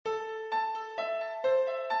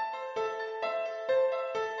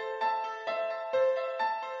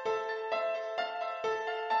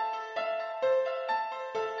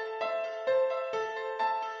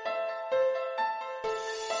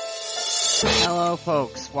Hello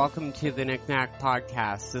folks, welcome to the Knick-Knack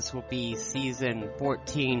Podcast. This will be season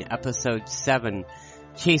 14, episode 7,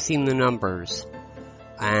 Chasing the Numbers.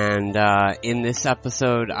 And in this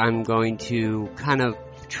episode I'm going to kind of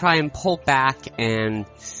try and pull back and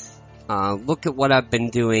look at what I've been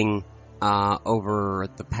doing over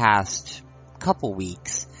the past couple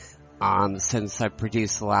weeks since I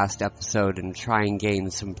produced the last episode, and try and gain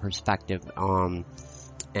some perspective and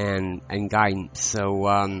guidance.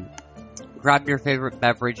 So grab your favorite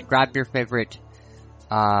beverage, grab your favorite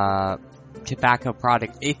tobacco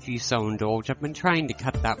product if you so indulge. I've been trying to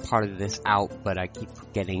cut that part of this out, but I keep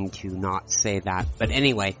forgetting to not say that. But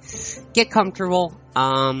anyway, get comfortable.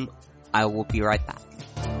 I will be right back.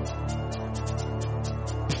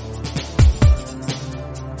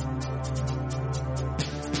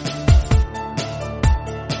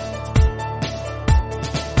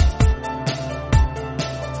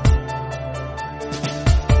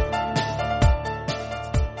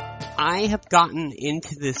 I have gotten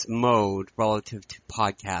into this mode relative to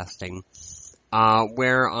podcasting,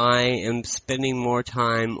 where I am spending more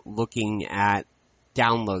time looking at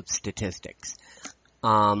download statistics.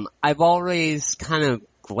 I've always kind of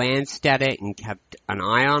glanced at it and kept an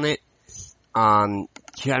eye on it.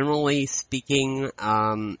 Generally speaking,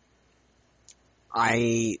 I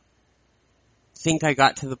think I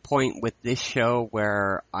got to the point with this show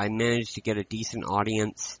where I managed to get a decent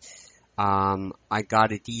audience. I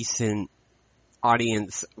got a decent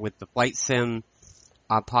audience with the Flight Sim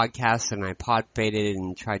podcast, and I pod faded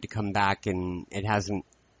and tried to come back, and it hasn't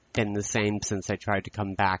been the same since I tried to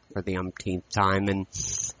come back for the umpteenth time. And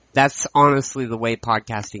that's honestly the way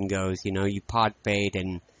podcasting goes. You know, you pod fade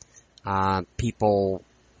and people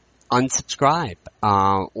unsubscribe,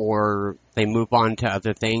 or they move on to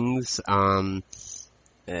other things, and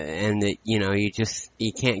that, you know, you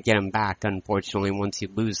can't get them back, unfortunately. Once you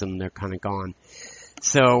lose them, they're kind of gone.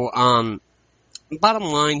 So, bottom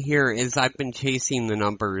line here is I've been chasing the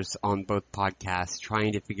numbers on both podcasts,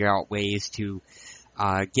 trying to figure out ways to,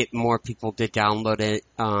 get more people to download it,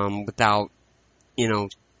 without, you know,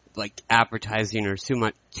 like advertising or too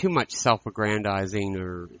much self-aggrandizing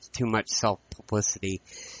or too much self-publicity.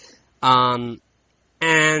 And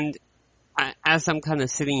as I'm kind of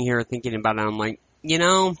sitting here thinking about it, I'm like, you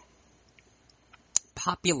know,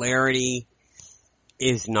 popularity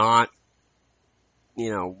is not,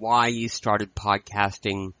 you know, why you started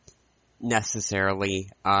podcasting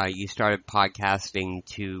necessarily. You started podcasting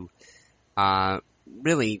to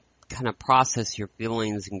really kind of process your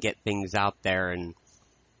feelings and get things out there, and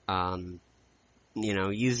you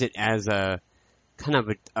know, use it as a kind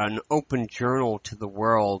of an open journal to the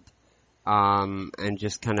world, and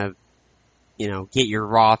just kind of, you know, get your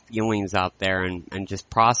raw feelings out there and just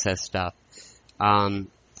process stuff.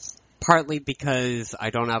 Partly because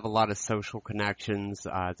I don't have a lot of social connections,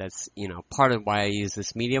 that's, you know, part of why I use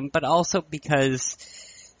this medium, but also because,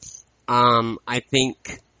 I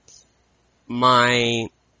think my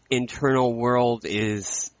internal world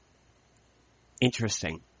is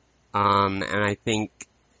interesting. And I think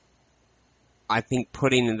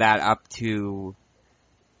putting that up to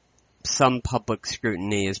some public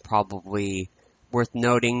scrutiny is probably worth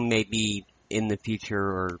noting, maybe in the future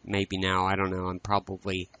or maybe now. I don't know. I'm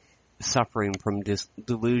probably suffering from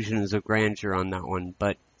delusions of grandeur on that one.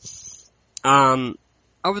 But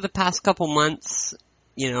over the past couple months,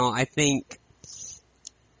 you know, I think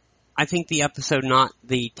the episode Not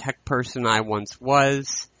the Tech Person I Once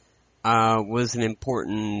Was an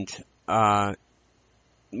important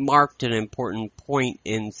marked an important point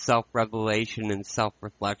in self-revelation and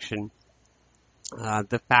self-reflection.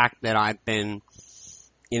 The fact that I've been,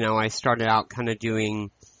 you know, I started out kind of doing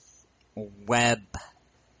web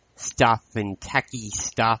stuff and techie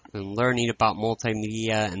stuff and learning about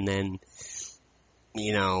multimedia, and then,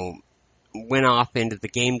 you know, went off into the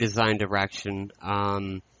game design direction,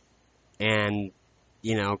 and,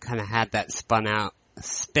 you know, kind of had that spin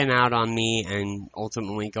out on me, and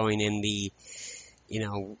ultimately going in the, you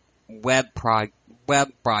know, web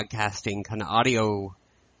broadcasting, kind of audio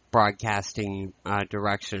broadcasting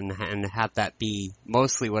direction, and have that be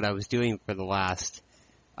mostly what I was doing for the last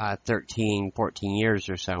 13, 14 years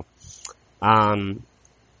or so.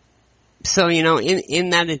 So, you know,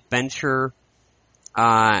 in that adventure,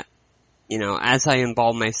 you know, as I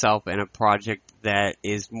involve myself in a project that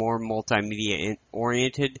is more multimedia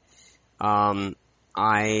oriented,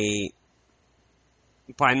 I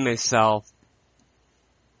find myself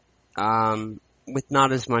with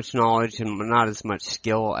not as much knowledge and not as much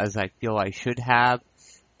skill as I feel I should have.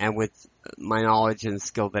 And with my knowledge and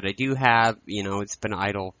skill that I do have, you know, it's been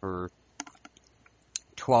idle for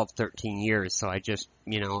 12, 13 years. So I just,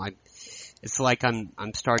 you know, it's like I'm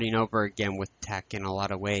starting over again with tech in a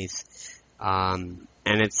lot of ways. And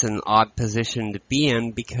it's an odd position to be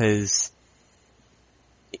in because,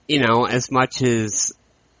 you know, as much as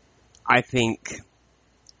I think,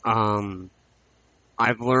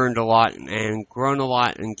 I've learned a lot and grown a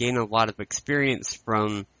lot and gained a lot of experience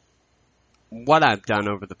from what I've done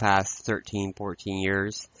over the past 13, 14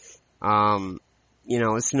 years. You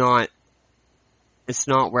know, it's not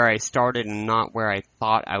where I started and not where I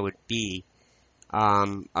thought I would be.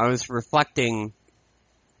 I was reflecting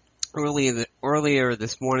earlier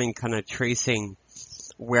this morning, kind of tracing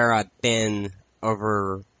where I've been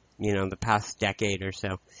over, you know, the past decade or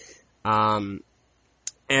so.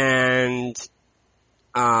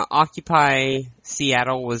 Occupy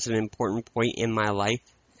Seattle was an important point in my life.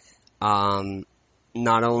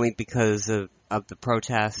 Not only because of the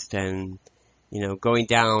protest and, you know, going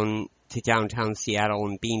down to downtown Seattle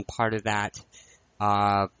and being part of that,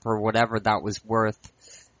 for whatever that was worth.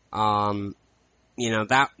 You know,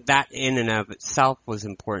 that in and of itself was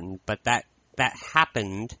important, but that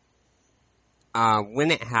happened,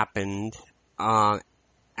 when it happened,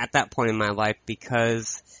 at that point in my life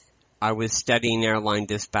because I was studying airline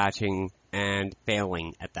dispatching and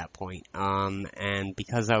failing at that point. And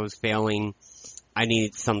because I was failing, I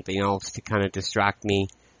needed something else to kind of distract me.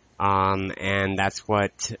 And that's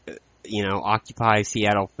what, you know, Occupy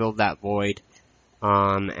Seattle filled that void.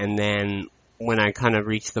 And then when I kind of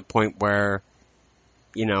reached the point where,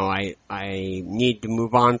 you know, I need to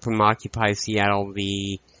move on from Occupy Seattle,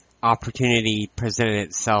 the opportunity presented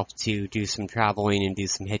itself to do some traveling and do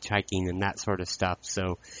some hitchhiking and that sort of stuff.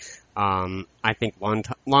 So, I think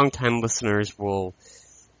long-time listeners will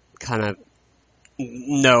kind of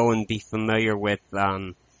know and be familiar with,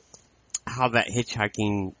 how that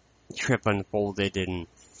hitchhiking trip unfolded and,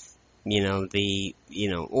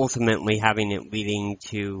 ultimately having it leading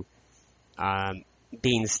to,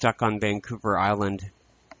 being stuck on Vancouver Island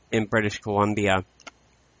in British Columbia,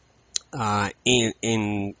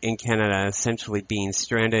 in Canada, essentially being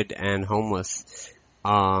stranded and homeless,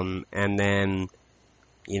 and then,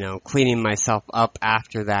 cleaning myself up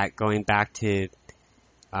after that, going back to,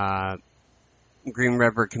 Green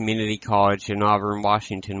River Community College in Auburn,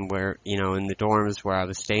 Washington, where, in the dorms where I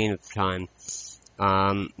was staying at the time,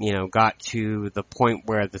 got to the point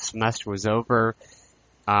where the semester was over,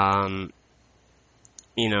 though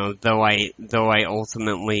I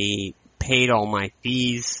ultimately paid all my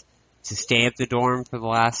fees to stay at the dorm for the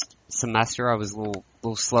last semester, I was a little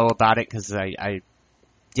slow about it because I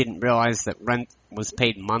didn't realize that rent was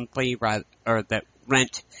paid monthly, or that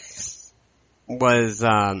rent was,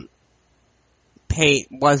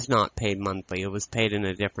 was not paid monthly. It was paid in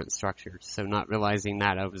a different structure. So not realizing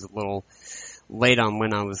that, I was a little late on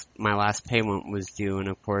when my last payment was due, and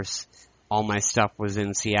of course, all my stuff was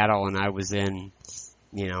in Seattle, and I was in,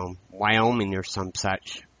 Wyoming or some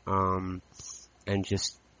such. And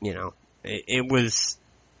just, it was,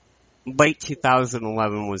 late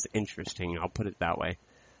 2011 was interesting, I'll put it that way.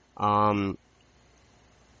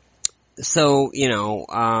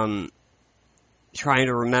 Trying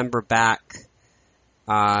to remember back,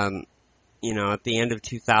 at the end of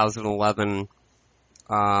 2011,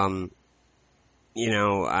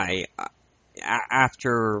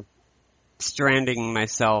 after stranding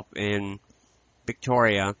myself in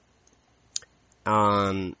Victoria,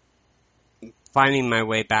 finding my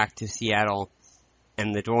way back to Seattle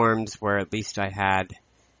and the dorms where at least I had,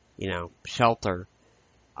 shelter,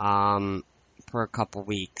 for a couple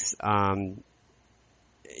weeks. I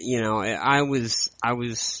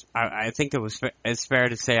think it's fair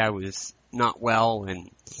to say I was not well and,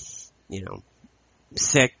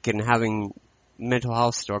 sick and having mental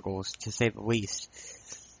health struggles, to say the least.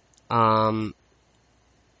 And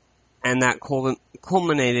that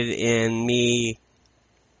culminated in me,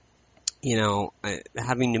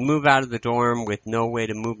 having to move out of the dorm with no way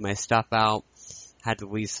to move my stuff out. Had to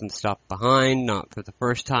leave some stuff behind, not for the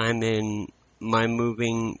first time in my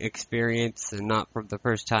moving experience, and not for the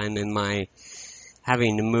first time in my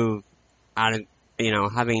having to move out of,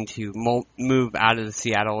 move out of the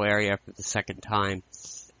Seattle area for the second time.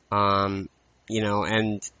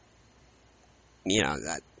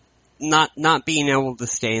 Not being able to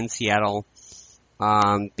stay in Seattle,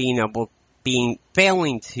 failing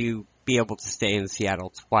to be able to stay in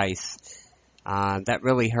Seattle twice, that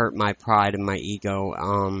really hurt my pride and my ego.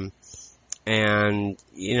 I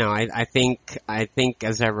think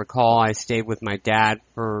as I recall, I stayed with my dad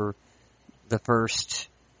for the first,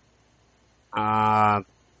 5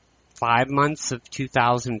 months of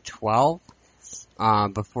 2012,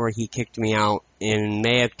 before he kicked me out in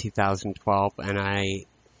May of 2012, and I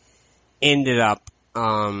ended up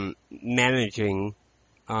managing,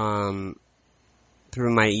 through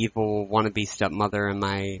my evil wannabe stepmother and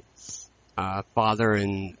my, father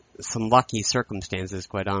and some lucky circumstances,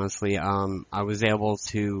 quite honestly, I was able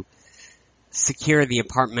to secure the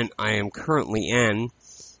apartment I am currently in,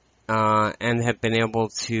 and have been able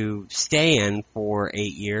to stay in for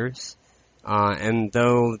 8 years. And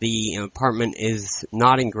though the apartment is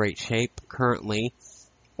not in great shape currently,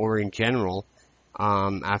 or in general,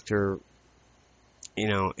 after,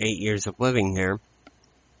 8 years of living here,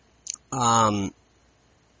 I've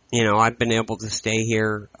been able to stay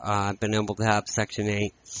here. I've been able to have Section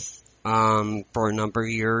 8, for a number of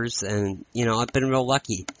years, and, I've been real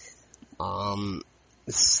lucky.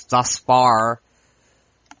 Thus far,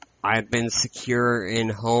 I've been secure in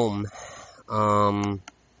home,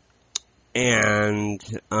 and,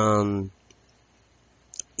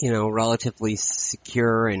 relatively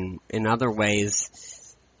secure in other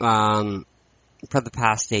ways, for the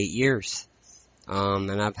past 8 years.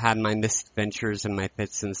 And I've had my misadventures and my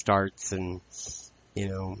fits and starts and,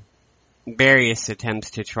 various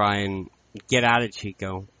attempts to try and get out of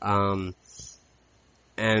Chico. And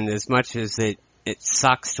as much as it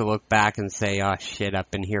sucks to look back and say, oh shit,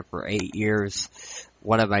 I've been here for 8 years,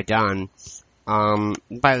 what have I done?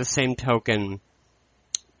 By the same token,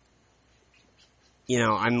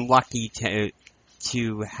 I'm lucky to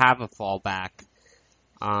have a fallback.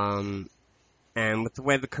 And with the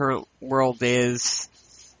way the current world is,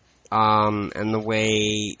 and the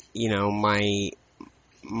way,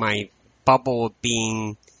 my bubble of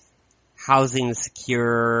being housing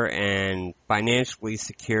secure and financially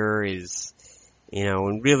secure is,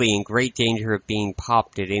 and really in great danger of being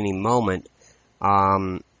popped at any moment,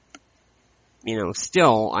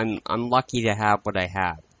 still, I'm lucky to have what I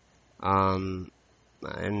have.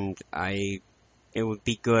 And it would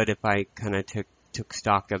be good if I kind of took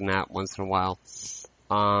stock of that once in a while.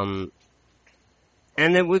 And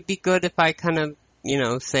it would be good if I kind of,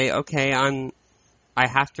 say, okay, I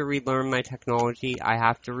have to relearn my technology. I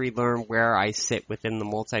have to relearn where I sit within the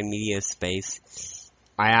multimedia space.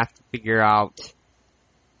 I have to figure out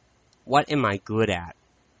what am I good at.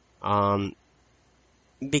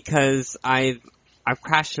 Because I've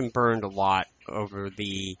crashed and burned a lot over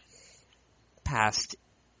the past,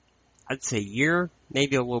 I'd say year,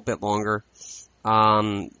 maybe a little bit longer. But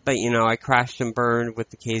I crashed and burned with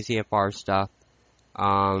the KZFR stuff.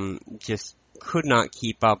 Just could not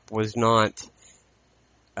keep up, was not,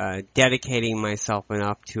 dedicating myself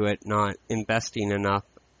enough to it, not investing enough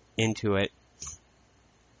into it.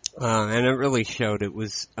 And it really showed. It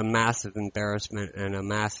was a massive embarrassment and a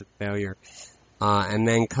massive failure. And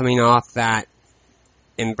then coming off that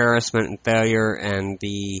embarrassment and failure and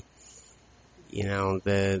the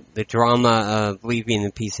drama of leaving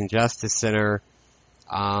the Peace and Justice Center,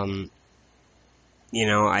 I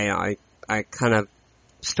kind of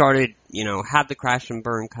started, had the crash and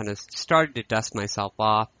burn, kind of started to dust myself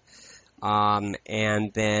off,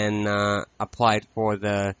 and then, applied for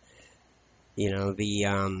the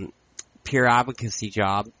peer advocacy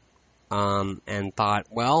job, and thought,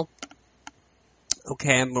 well,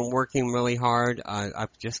 okay, I've been working really hard,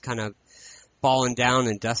 I've just kind of fallen down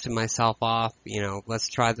and dusted myself off, let's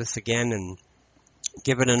try this again and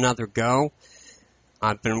give it another go.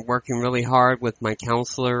 I've been working really hard with my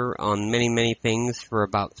counselor on many, many things for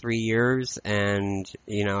about 3 years, and,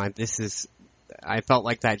 I felt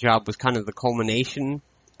like that job was kind of the culmination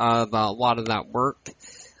of a lot of that work.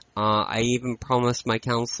 I even promised my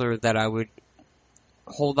counselor that I would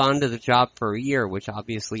hold on to the job for a year, which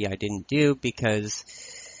obviously I didn't do because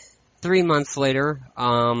 3 months later,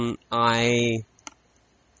 I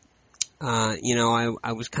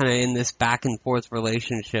was kind of in this back and forth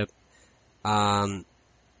relationship,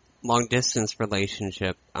 long distance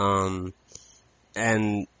relationship, and,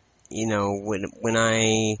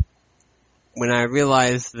 when I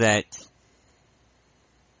realized that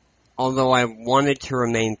although I wanted to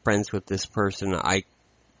remain friends with this person, I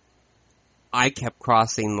kept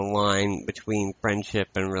crossing the line between friendship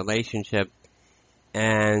and relationship,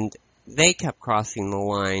 and they kept crossing the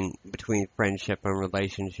line between friendship and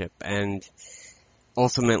relationship, and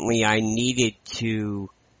ultimately I needed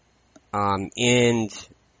to end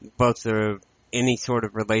both any sort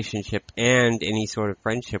of relationship and any sort of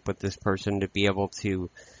friendship with this person to be able to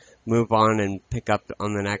move on and pick up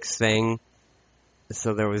on the next thing.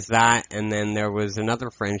 So there was that, and then there was another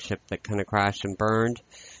friendship that kind of crashed and burned,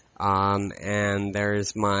 and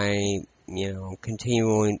there's my,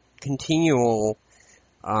 continual,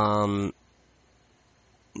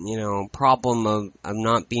 problem of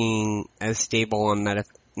not being as stable on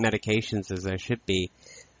medications as I should be.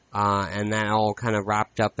 And that all kind of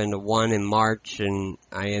wrapped up into one in March, and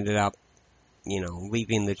I ended up,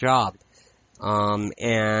 leaving the job. And,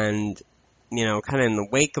 kind of in the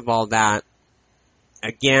wake of all that,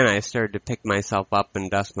 again, I started to pick myself up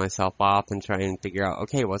and dust myself off and try and figure out,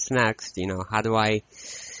 okay, what's next? How do I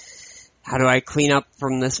clean up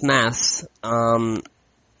from this mess? And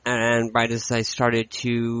right as I started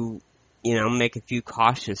to, make a few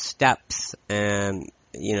cautious steps and,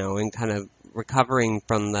 in kind of recovering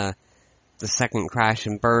from the second crash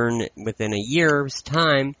and burn within a year's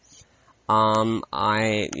time,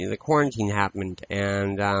 the quarantine happened,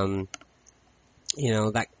 and, that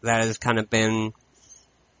has kind of been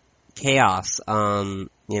chaos.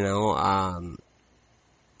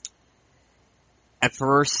 At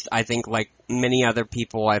first, I think like many other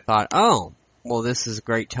people, I thought, oh, well, this is a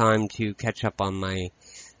great time to catch up on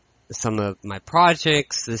some of my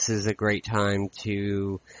projects. This is a great time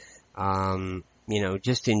to,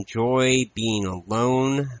 just enjoy being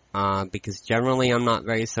alone, because generally I'm not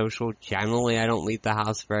very social. Generally, I don't leave the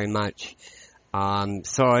house very much.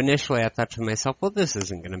 So initially I thought to myself, well, this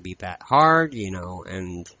isn't going to be that hard,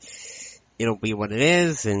 and it'll be what it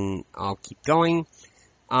is, and I'll keep going.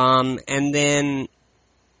 And then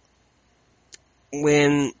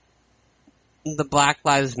when the Black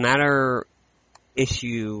Lives Matter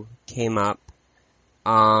issue came up,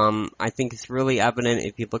 I think it's really evident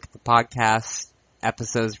if you look at the podcast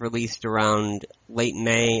episodes released around late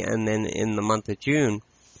May and then in the month of June.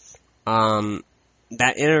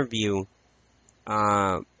 That interview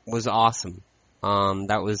was awesome.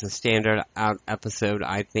 That was a standard out episode,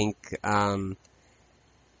 I think,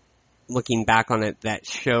 looking back on it, that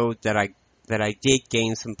showed that I did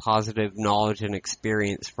gain some positive knowledge and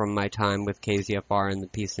experience from my time with KZFR and the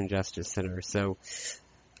Peace and Justice Center. So,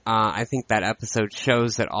 I think that episode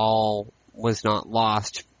shows that all was not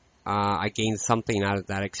lost. I gained something out of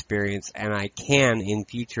that experience, and I can, in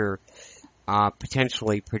future,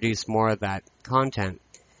 potentially produce more of that content.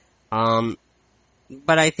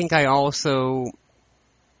 But I think I also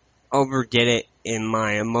overdid it in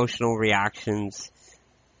my emotional reactions,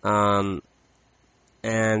 and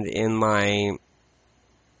in my,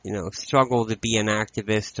 struggle to be an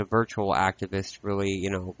activist, a virtual activist, really,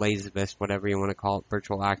 lazivist, whatever you want to call it,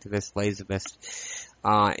 virtual activist, lazivist.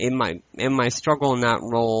 In my struggle in that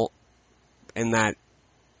role, in that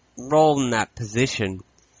position,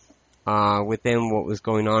 within what was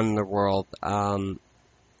going on in the world,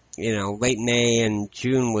 late May and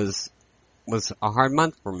June was a hard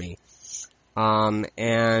month for me.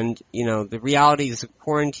 And, the realities of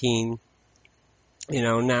quarantine,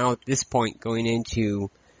 now at this point going into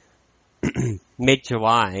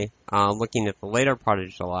mid-July, looking at the later part of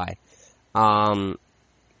July, I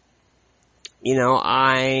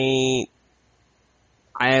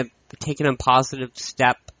have taken a positive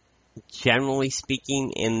step, generally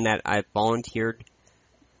speaking, in that I've volunteered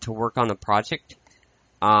to work on a project.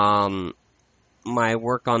 My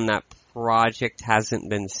work on that project hasn't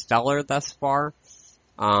been stellar thus far.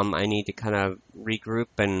 I need to kind of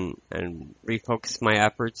regroup and refocus my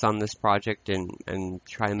efforts on this project and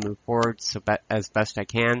try and move forward as best I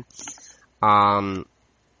can.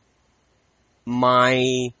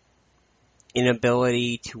 My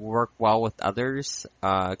inability to work well with others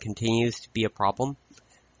continues to be a problem.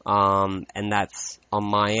 And that's on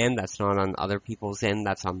my end. That's not on other people's end.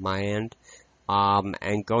 That's on my end.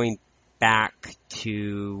 And going back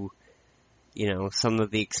to, some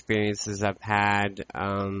of the experiences I've had,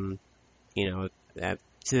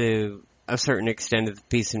 to a certain extent at the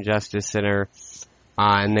Peace and Justice Center,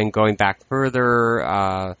 and then going back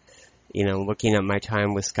further, looking at my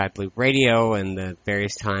time with Sky Blue Radio and the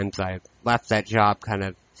various times I've left that job kind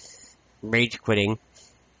of rage quitting,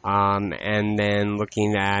 and then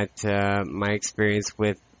looking at my experience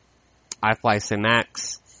with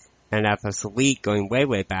iFlySimX and FS Elite going way,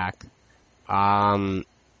 way back.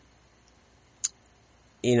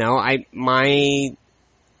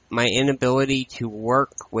 My inability to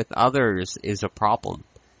work with others is a problem.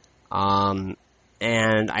 And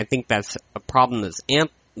I think that's a problem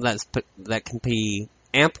that can be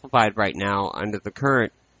amplified right now under the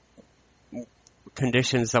current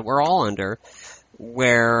conditions that we're all under,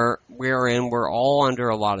 where we're all under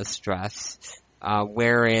a lot of stress,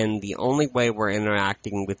 wherein the only way we're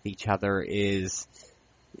interacting with each other is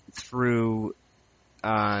through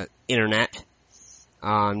internet.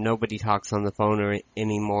 Nobody talks on the phone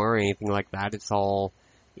anymore or anything like that. It's all,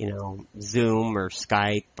 Zoom or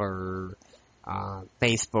Skype or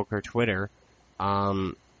Facebook or Twitter,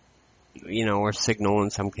 or Signal in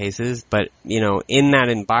some cases. But, in that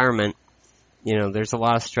environment, there's a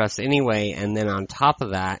lot of stress anyway. And then on top of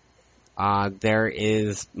that, There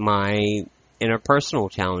is my interpersonal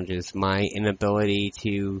challenges, my inability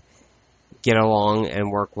to get along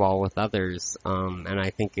and work well with others. And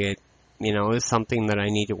I think it, is something that I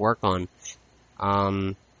need to work on.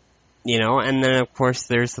 And then of course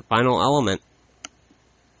there's the final element.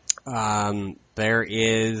 There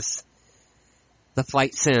is the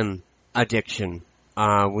flight sim addiction,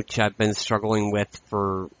 which I've been struggling with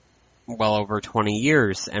for well over 20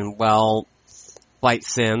 years. And flight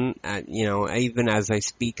sim, even as I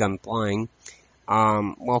speak, I'm flying.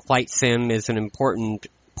 Flight sim is an important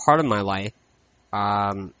part of my life,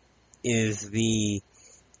 is the,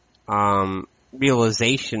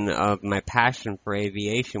 realization of my passion for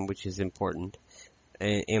aviation, which is important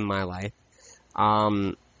in my life.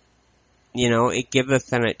 It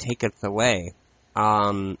giveth and it taketh away.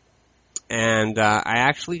 I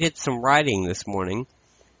actually did some writing this morning,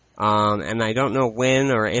 and I don't know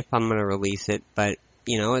when or if I'm going to release it, but,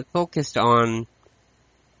 it focused on,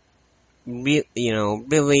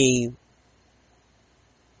 really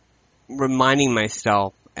reminding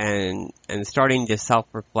myself and starting to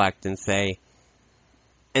self-reflect and say,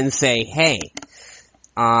 hey,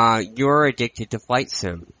 you're addicted to flight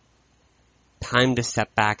sim. Time to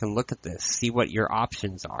step back and look at this, see what your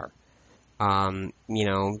options are.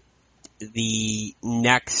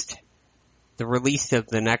 The release of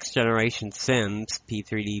the next generation sims,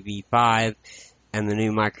 P3D V5, and the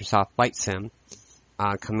new Microsoft Flight Sim,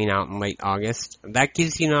 coming out in late August, that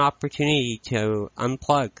gives you an opportunity to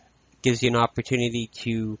unplug, gives you an opportunity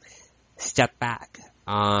to step back,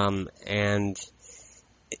 and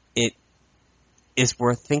it is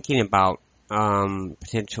worth thinking about,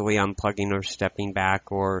 potentially unplugging or stepping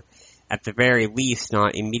back, or at the very least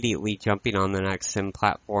not immediately jumping on the next sim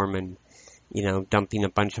platform and, dumping a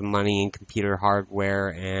bunch of money in computer hardware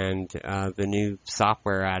and the new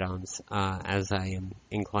software add-ons, as I am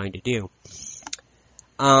inclined to do.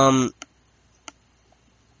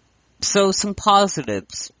 So some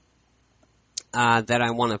positives that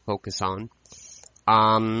I want to focus on.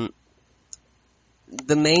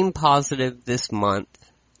 The main positive this month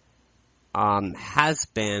has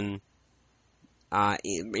been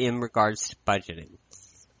in regards to budgeting.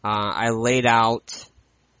 I laid out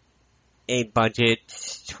a budget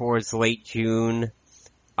towards late June,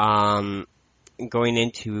 going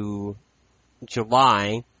into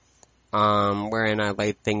July, wherein I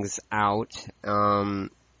laid things out. And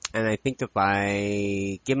I think if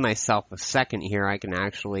I give myself a second here, I can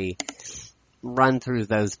actually run through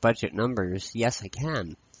those budget numbers. Yes, I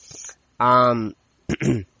can.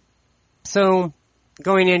 So,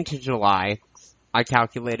 going into July, I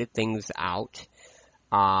calculated things out.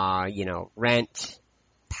 Rent,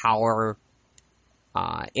 power,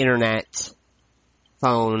 internet,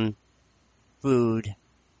 phone, food,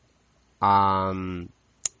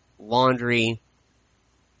 laundry,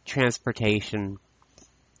 transportation,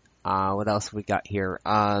 what else we got here?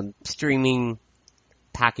 Streaming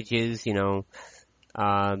packages,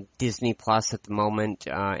 Disney Plus at the moment,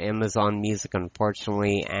 Amazon Music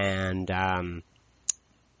unfortunately, and,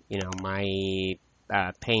 my,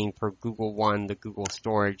 paying for Google One, the Google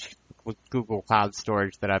storage, Google Cloud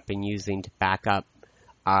storage that I've been using to back up,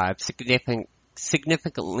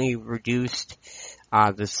 significantly reduced,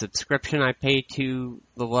 the subscription I pay to,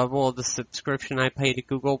 the level of the subscription I pay to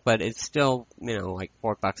Google, but it's still, like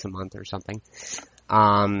 $4 a month or something.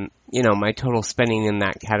 My total spending in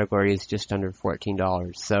that category is just under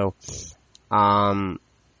 $14. So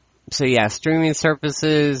yeah, streaming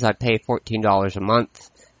services, I pay $14 a month,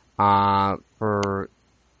 for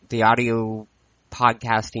the audio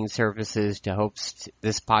podcasting services to host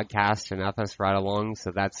this podcast and FS Ride Along,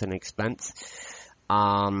 so that's an expense.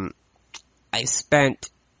 I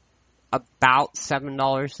spent about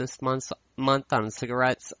 $7 this month on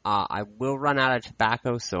cigarettes. I will run out of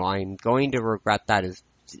tobacco, so I'm going to regret that as,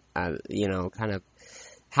 gonna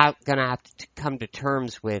have to come to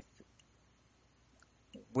terms with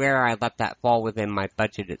where I let that fall within my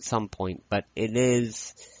budget at some point. But it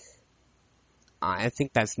is, I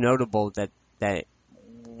think that's notable that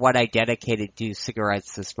what I dedicated to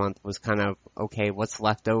cigarettes this month was kind of, okay, what's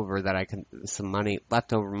left over that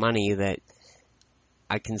leftover money that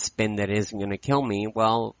I can spend that isn't going to kill me.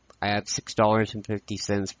 Well, I have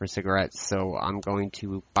 $6.50 for cigarettes, so I'm going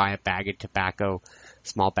to buy a bag of tobacco,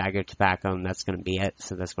 small bag of tobacco, and that's going to be it.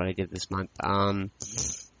 So that's what I did this month. And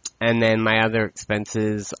then my other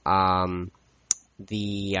expenses, the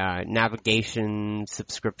navigation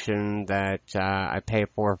subscription that I pay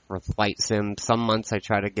for Flight Sim. Some months I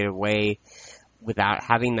try to get away without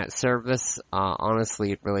having that service.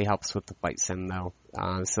 Honestly, it really helps with the Flight Sim though.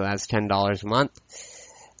 So that's $10 a month.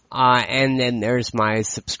 And then there's my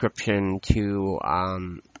subscription to,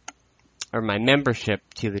 or my membership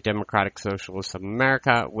to the Democratic Socialists of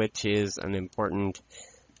America, which is an important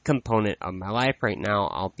component of my life right now,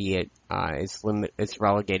 albeit, it's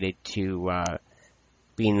relegated to,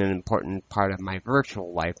 being an important part of my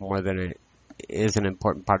virtual life more than it is an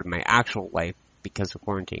important part of my actual life because of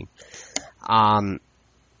quarantine.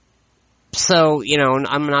 So,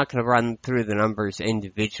 I'm not going to run through the numbers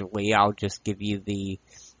individually. I'll just give you the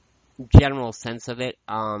general sense of it.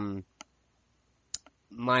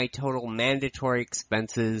 My total mandatory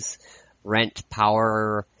expenses, rent,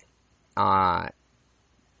 power,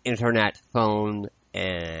 internet, phone,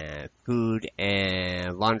 and food,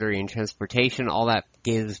 and laundry and transportation, all that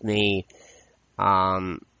gives me,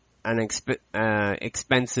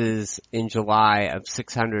 expenses in July of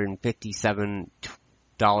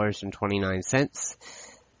 $657.29.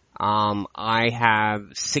 I have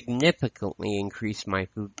significantly increased my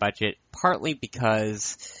food budget, partly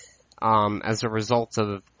because, as a result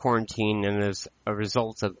of quarantine and as a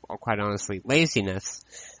result of, quite honestly, laziness,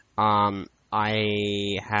 I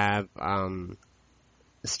have,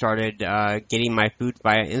 started, getting my food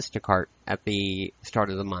via Instacart at the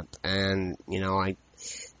start of the month. And,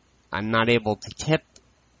 I'm not able to tip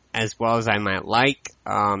as well as I might like,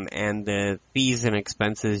 and the fees and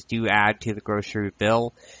expenses do add to the grocery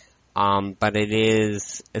bill. But it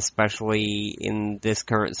is, especially in this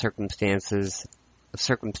current circumstance,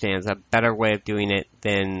 a better way of doing it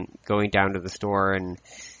than going down to the store and,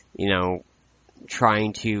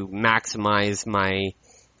 trying to maximize my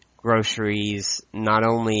groceries, not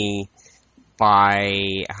only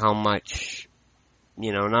by how much,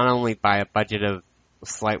 not only by a budget of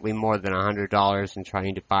slightly more than $100 and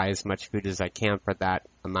trying to buy as much food as I can for that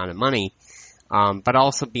amount of money, but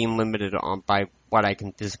also being limited by what I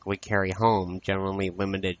can physically carry home, generally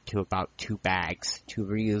limited to about 2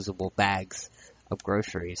 reusable bags of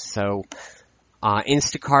groceries. So,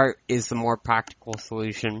 Instacart is the more practical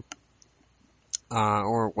solution,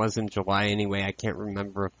 or it was in July anyway. I can't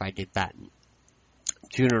remember if I did that in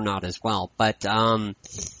June or not as well. But,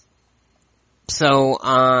 so,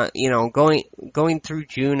 going through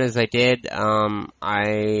June as I did,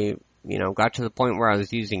 I, got to the point where I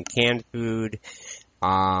was using canned food.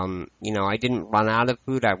 I didn't run out of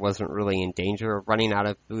food. I wasn't really in danger of running out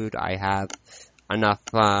of food. I have enough,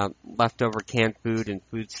 leftover canned food and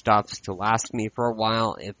foodstuffs to last me for a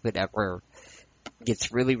while if it ever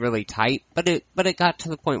gets really, really tight. But it got to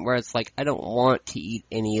the point where it's like, I don't want to eat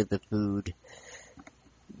any of the food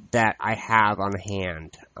that I have on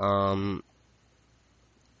hand.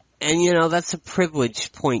 And that's a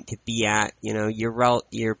privileged point to be at.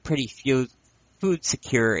 You're pretty food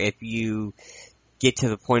secure if you get to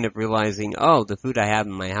the point of realizing, oh, the food I have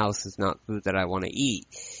in my house is not food that I want to eat.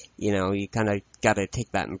 You kind of gotta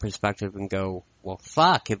take that in perspective and go, well,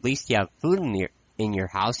 fuck, at least you have food in your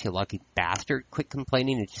house, you lucky bastard. Quit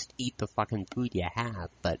complaining and just eat the fucking food you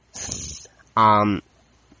have. But,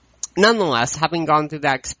 nonetheless, having gone through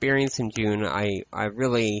that experience in June, I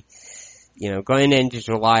really, going into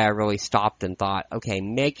July, I really stopped and thought, okay,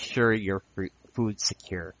 make sure you're food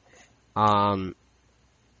secure.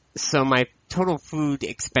 So my total food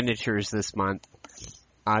expenditures this month,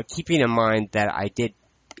 keeping in mind that I did,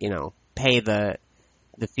 pay the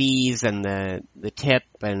fees and the tip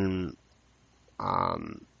and, I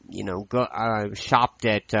shopped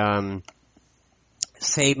at,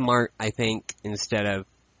 Save Mart, I think, instead of,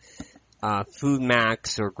 Food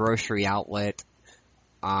Max or Grocery Outlet,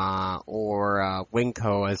 or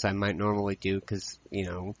Winco as I might normally do, because,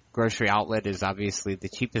 Grocery Outlet is obviously the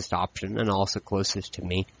cheapest option and also closest to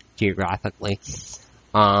me geographically.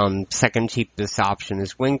 Second cheapest option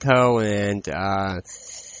is Winco, and,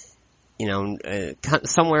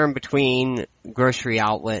 somewhere in between Grocery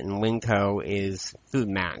Outlet and Winco is Food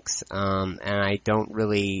Max. And I don't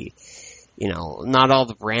really, not all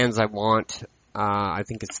the brands I want. I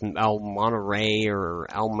think it's El Monterey or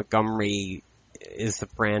El Montgomery is the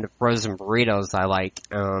brand of frozen burritos I like.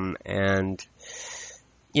 And,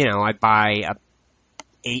 I buy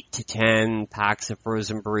 8 to 10 packs of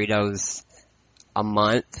frozen burritos a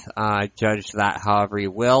month. Judge that however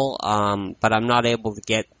you will. But I'm not able to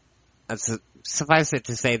get, suffice it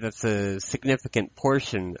to say that's a significant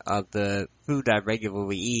portion of the food I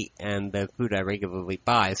regularly eat and the food I regularly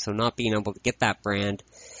buy. So not being able to get that brand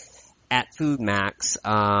at Food Max,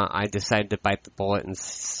 I decided to bite the bullet and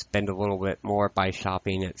spend a little bit more by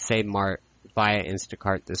shopping at Save Mart via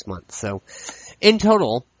Instacart this month. So, in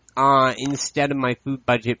total, instead of my food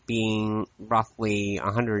budget being roughly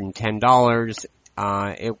 $110,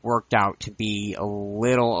 it worked out to be a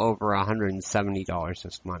little over $170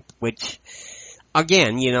 this month, which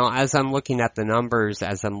again, as I'm looking at the numbers,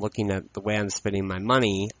 as I'm looking at the way I'm spending my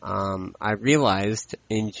money, I realized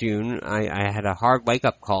in June, I had a hard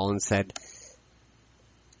wake-up call and said,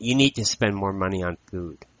 you need to spend more money on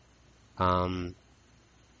food.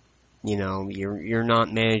 You're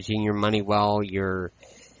not managing your money well, you're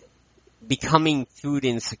becoming food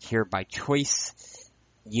insecure by choice.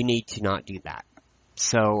 You need to not do that.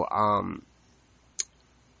 So,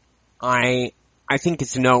 I think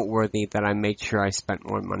it's noteworthy that I made sure I spent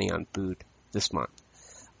more money on food this month.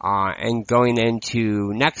 And going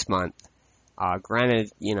into next month,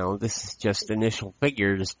 granted, this is just initial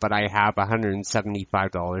figures, but I have $175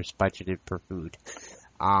 budgeted for food,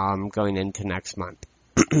 going into next month.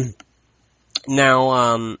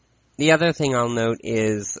 Now, the other thing I'll note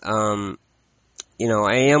is, I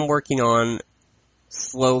am working on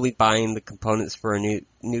slowly buying the components for a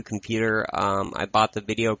new computer. I bought the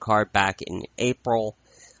video card back in April.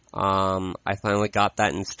 I finally got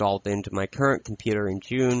that installed into my current computer in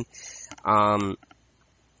June. But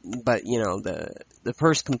the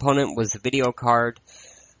first component was the video card.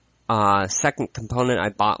 Second component I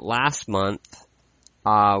bought last month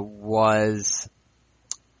was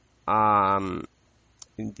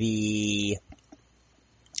the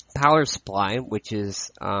power supply, which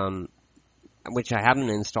I haven't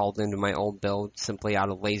installed into my old build simply out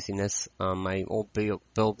of laziness. My old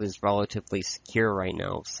build is relatively secure right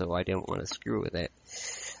now, so I didn't want to screw with it.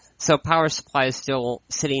 So power supply is still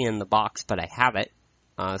sitting in the box, but I have it.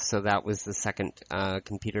 So that was the second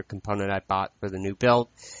computer component I bought for the new build.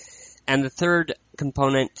 And the third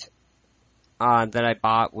component that I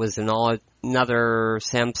bought was another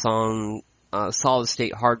Samsung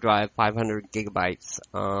solid-state hard drive, 500 gigabytes.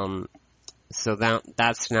 So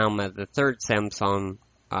that's now the third Samsung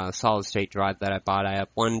solid-state drive that I bought. I have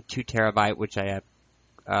one 2 terabyte, which I have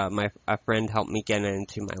a friend helped me get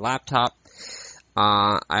into my laptop.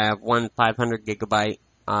 I have one 500 gigabyte,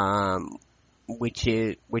 which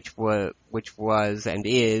was and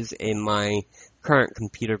is in my current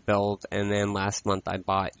computer build. And then last month I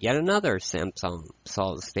bought yet another Samsung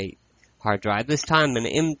solid-state hard drive. This time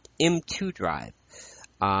an M2 drive.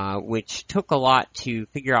 Which took a lot to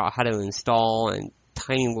figure out how to install and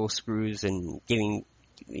tiny little screws and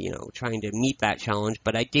trying to meet that challenge.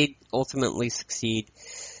 But I did ultimately succeed.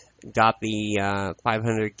 Got the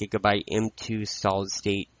 500 gigabyte M2 solid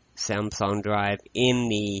state Samsung drive in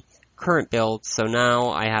the current build. So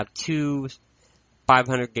now I have two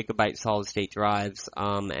 500 gigabyte solid state drives,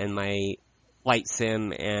 and my Flight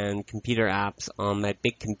Sim and computer apps on my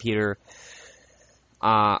big computer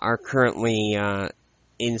are currently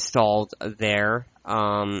installed there.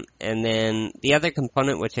 And then the other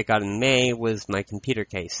component, which I got in May, was my computer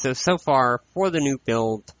case. So far, for the new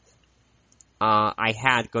build, I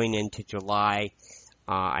had going into July,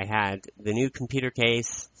 I had the new computer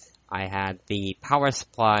case, I had the power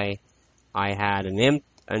supply, I had a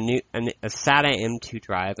SATA M2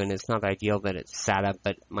 drive, and it's not ideal that it's SATA,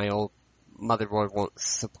 but my old motherboard won't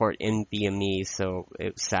support NVMe, so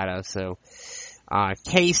it's SATA. So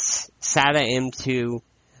case, SATA M2,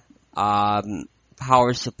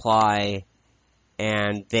 power supply,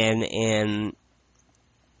 and then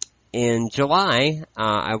in July,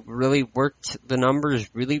 I really worked the numbers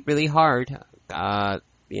really hard,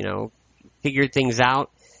 figured things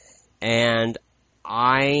out, and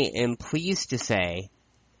I am pleased to say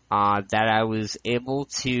that I was able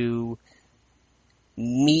to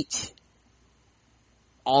meet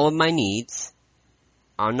all of my needs,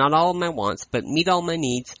 not all of my wants, but meet all my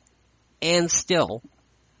needs, and still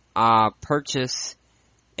purchase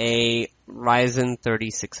a Ryzen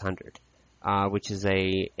 3600, which is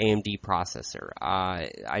a AMD processor.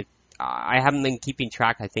 I haven't been keeping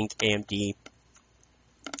track. I think AMD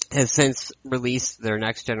has since released their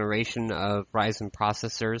next generation of Ryzen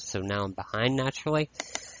processors, so now I'm behind naturally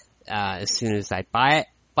as soon as I buy it.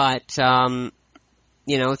 But it's a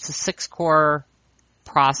 6-core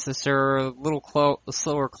processor, a little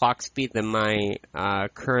slower clock speed than my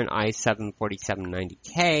current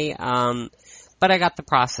i7-4790K, but I got the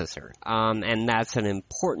processor, and that's an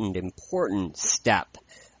important step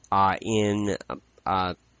in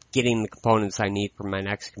getting the components I need for my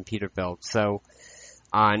next computer build. So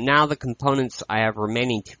now the components I have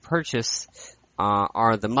remaining to purchase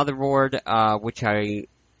are the motherboard, which the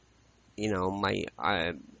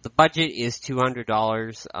budget is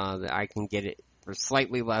 $200. I can get it for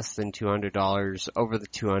slightly less than $200, over the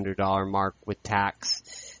 $200 mark with tax,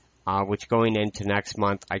 which going into next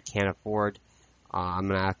month I can't afford. I'm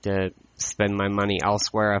going to have to spend my money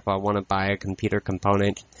elsewhere if I want to buy a computer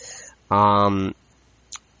component. So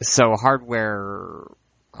hardware,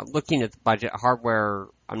 looking at the budget, hardware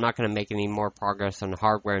I'm not going to make any more progress on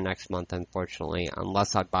hardware next month, unfortunately,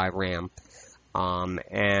 unless I buy RAM.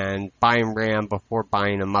 And buying RAM before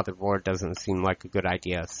buying a motherboard doesn't seem like a good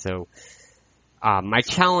idea. So, my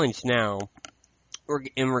challenge now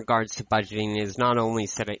in regards to budgeting is not only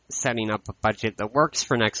setting up a budget that works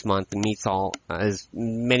for next month and meets all as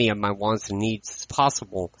many of my wants and needs as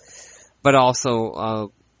possible, but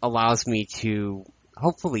also allows me to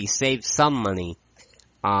hopefully save some money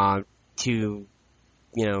to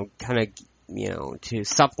to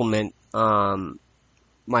supplement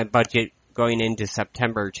my budget going into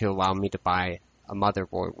September to allow me to buy a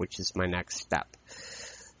motherboard, which is my next step.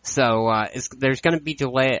 So, there's going to be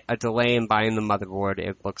a delay in buying the motherboard,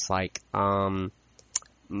 it looks like.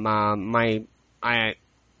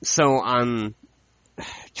 So I'm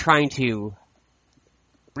trying to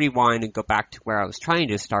rewind and go back to where I was trying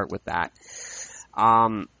to start with that.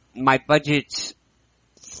 My budget,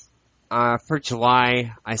 for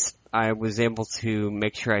July, I was able to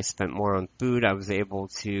make sure I spent more on food. I was able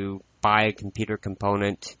to buy a computer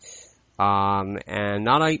component, and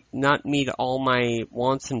not meet all my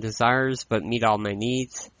wants and desires, but meet all my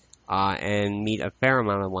needs, and meet a fair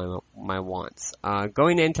amount of my wants.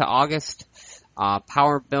 Going into August,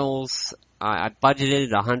 power bills, I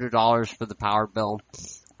budgeted $100 for the power bill,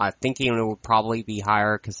 thinking it would probably be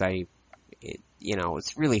higher because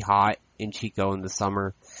it's really hot in Chico in the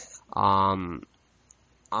summer. I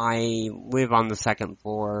live on the second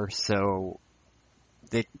floor, so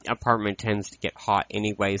the apartment tends to get hot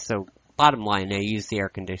anyway, so bottom line, I use the air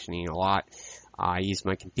conditioning a lot. I use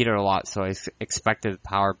my computer a lot, so I expected the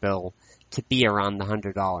power bill to be around the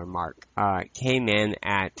 $100 mark. It came in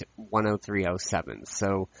at $103.07,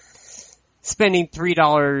 so spending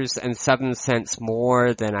 $3.07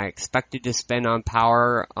 more than I expected to spend on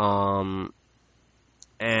power,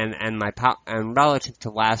 and relative to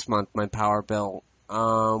last month, my power bill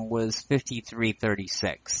was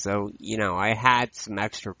 $53.36. So, I had some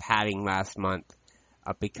extra padding last month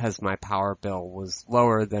because my power bill was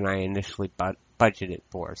lower than I initially budgeted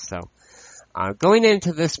for. So, going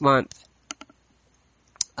into this month,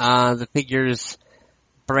 the figures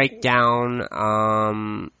break down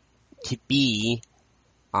to be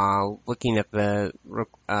looking at the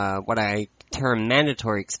what I term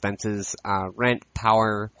mandatory expenses: rent,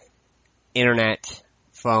 power, internet,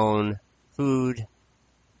 phone, food,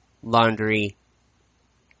 laundry,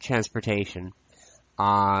 transportation.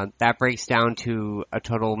 That breaks down to a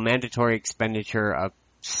total mandatory expenditure of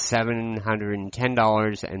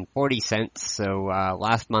 $710.40. So,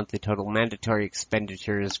 last month the total mandatory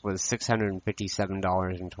expenditures was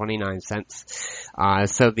 $657.29.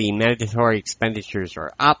 So the mandatory expenditures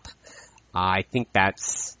are up. I think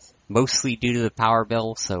that's mostly due to the power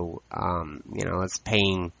bill. So, it's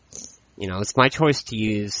paying, it's my choice to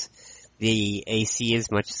use the AC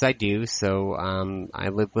as much as I do, so I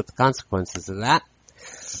live with the consequences of that.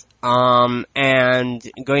 And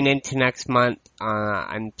going into next month,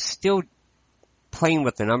 I'm still playing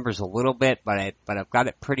with the numbers a little bit, but I've got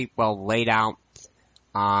it pretty well laid out.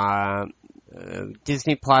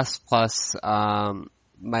 Disney plus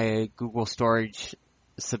my Google storage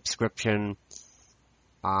subscription,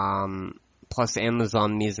 plus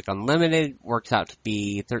Amazon Music Unlimited works out to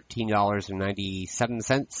be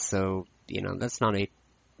 $13.97. So, that's not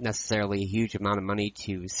necessarily a huge amount of money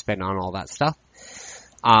to spend on all that stuff.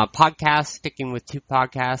 Podcasts, sticking with 2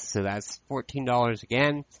 podcasts, so that's $14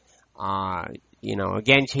 again.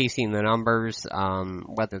 Again, chasing the numbers,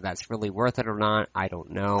 whether that's really worth it or not, I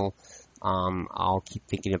don't know. I'll keep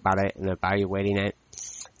thinking about it and evaluating it.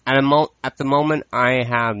 At the moment, I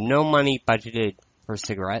have no money budgeted for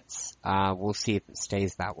cigarettes. We'll see if it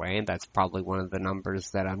stays that way. That's probably one of the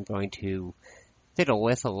numbers that I'm going to fiddle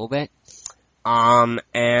with a little bit. And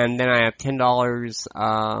then I have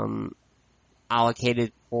 $10,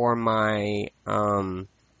 allocated for my,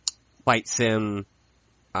 flight sim,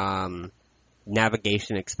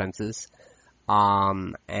 navigation expenses.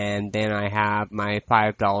 And then I have my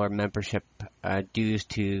 $5 membership, dues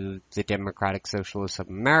to the Democratic Socialists of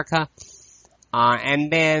America.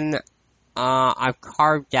 And then, I've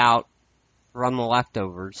carved out from the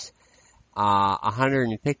leftovers,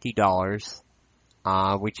 $150,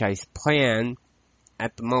 which I plan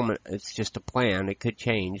at the moment. It's just a plan. It could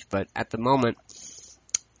change, but at the moment,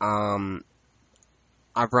 I've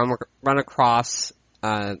run across,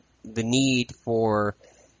 the need for,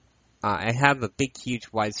 I have a big, huge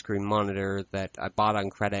widescreen monitor that I bought on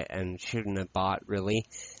credit and shouldn't have bought, really.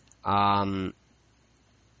 And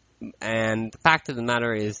the fact of the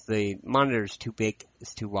matter is the monitor is too big,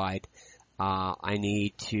 it's too wide. I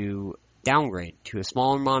need to downgrade to a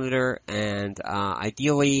smaller monitor, and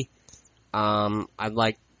ideally I'd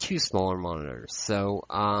like 2 smaller monitors. So,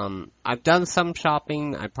 I've done some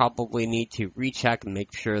shopping. I probably need to recheck and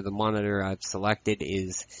make sure the monitor I've selected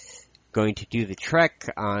is going to do the trick.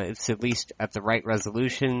 It's at least at the right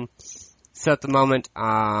resolution. So at the moment,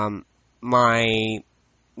 my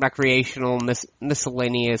recreational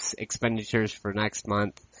miscellaneous expenditures for next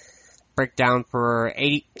month break down for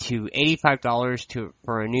 $80 to $85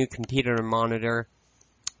 for a new computer and monitor.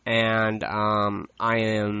 And, I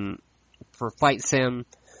am, for Flight Sim,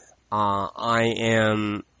 I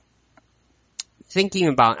am thinking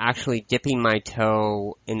about actually dipping my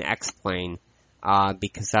toe in X-Plane,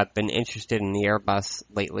 because I've been interested in the Airbus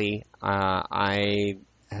lately. I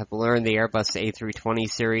have learned the Airbus A320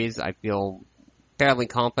 series. I feel fairly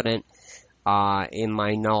confident, in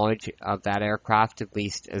my knowledge of that aircraft, at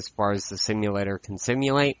least as far as the simulator can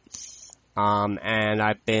simulate. And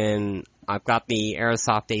I've got the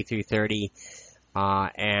Aerosoft A330,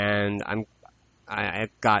 and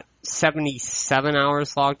I've got 77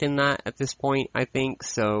 hours logged in that at this point, I think.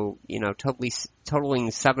 So,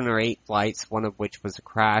 totaling 7 or 8 flights, one of which was a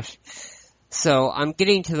crash. So I'm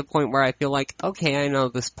getting to the point where I feel like, okay, I know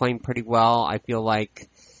this plane pretty well. I feel like,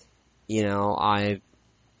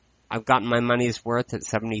 I've gotten my money's worth at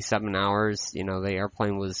 77 hours. The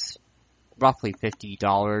airplane was roughly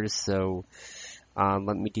 $50. So,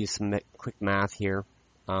 let me do some quick math here,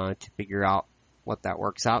 to figure out what that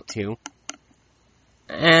works out to.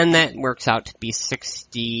 And that works out to be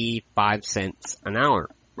 65 cents an hour,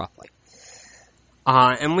 roughly.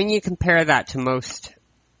 And when you compare that to most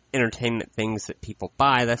entertainment things that people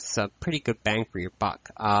buy, that's a pretty good bang for your buck.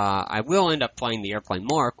 I will end up flying the airplane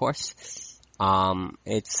more, of course.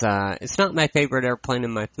 It's not my favorite airplane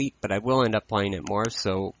in my fleet, but I will end up flying it more,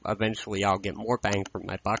 so eventually I'll get more bang for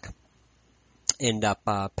my buck. End up,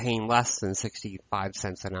 paying less than 65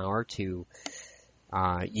 cents an hour to,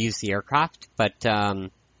 use the aircraft, but, I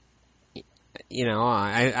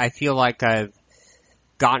feel like I've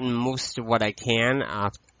gotten most of what I can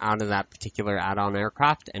out of that particular add-on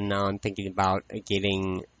aircraft, and now I'm thinking about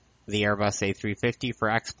getting the Airbus A350 for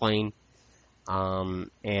X-Plane,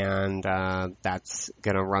 and that's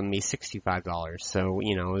gonna run me $65. So,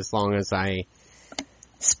 as long as I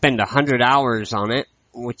spend 100 hours on it,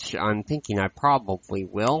 which I'm thinking I probably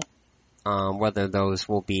will, whether those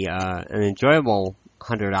will be an enjoyable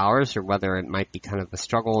 100 hours or whether it might be kind of a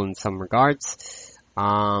struggle in some regards.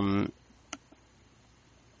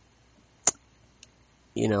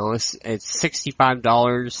 It's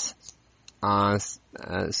 $65,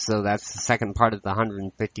 so that's the second part of the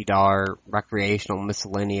 $150 recreational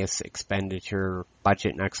miscellaneous expenditure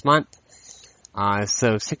budget next month.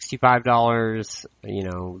 So $65,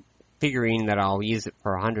 figuring that I'll use it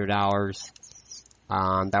for 100 hours,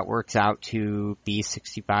 that works out to be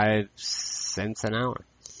 65 cents an hour.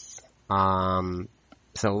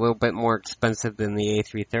 So a little bit more expensive than the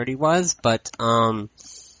A330 was, but,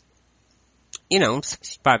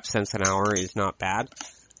 65 cents an hour is not bad,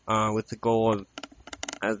 with the goal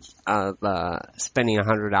of spending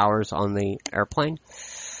 100 hours on the airplane.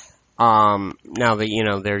 Now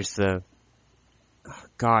that, there's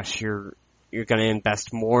you're gonna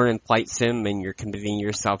invest more in Flight Sim and you're committing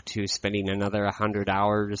yourself to spending another 100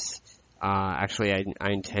 hours. Actually,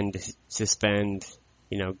 I intend to spend,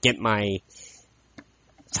 get my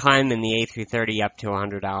time in the A330 up to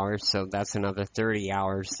 100 hours, so that's another 30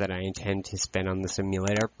 hours that I intend to spend on the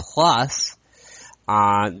simulator, plus,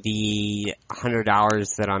 the 100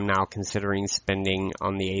 hours that I'm now considering spending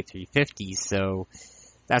on the A350, so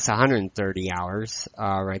that's 130 hours,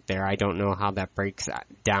 right there. I don't know how that breaks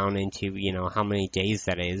down into, how many days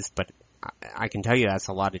that is, but I can tell you that's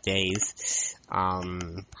a lot of days.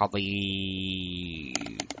 Probably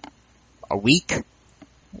a week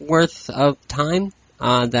worth of time,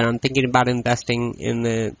 that I'm thinking about investing in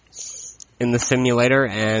the simulator,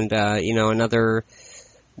 and, another,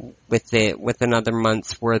 with another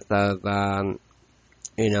month's worth of, the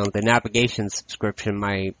navigation subscription,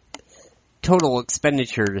 my total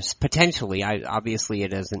expenditures, potentially, obviously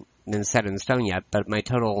it hasn't been set in stone yet, but my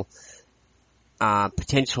total,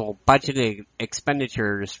 potential budgeted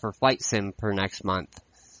expenditures for Flight Sim for next month,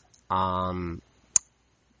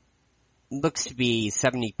 looks to be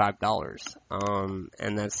 $75.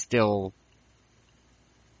 And that's still,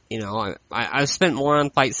 I've spent more on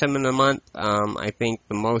Flight Sim in a month. I think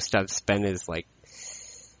the most I've spent is like,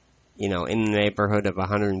 in the neighborhood of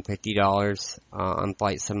 $150, on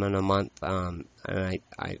Flight Sim in a month. And I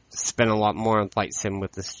spent a lot more on Flight Sim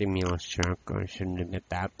with the stimulus check. I shouldn't admit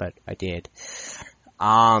that, but I did.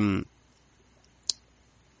 So,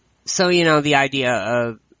 the idea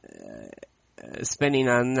of, spending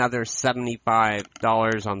another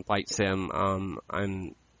 $75 on Flight Sim.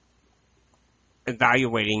 I'm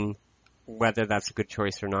evaluating whether that's a good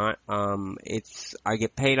choice or not. I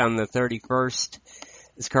get paid on the 31st.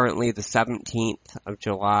 It's currently the 17th of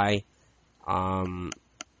July.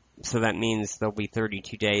 So that means there'll be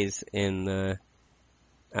 32 days in the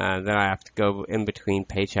that I have to go in between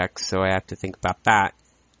paychecks, so I have to think about that.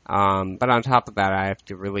 But on top of that, I have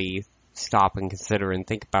to really stop and consider and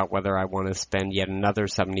think about whether I want to spend yet another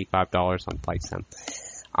 $75 on Flight Sim.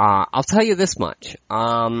 I'll tell you this much.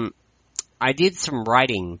 I did some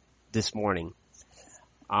writing this morning.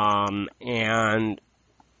 And,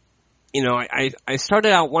 you know, I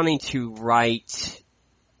started out wanting to write,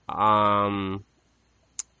 kind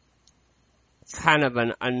of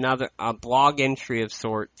a blog entry of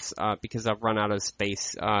sorts, because I've run out of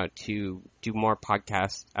space, to do more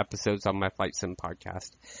podcast episodes on my Flight Sim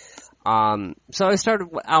podcast. So I started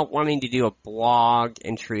out wanting to do a blog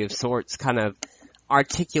entry of sorts, kind of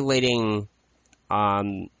articulating,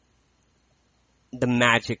 the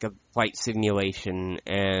magic of flight simulation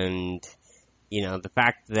and, you know, the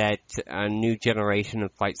fact that a new generation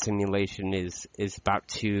of flight simulation is about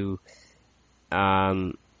to,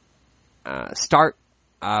 start,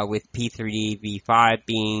 with P3D V5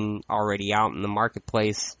 being already out in the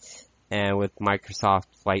marketplace and with Microsoft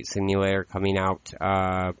Flight Simulator coming out,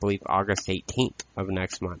 I believe August 18th of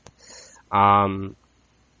next month.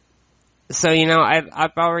 So, you know,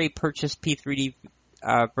 I've already purchased P3D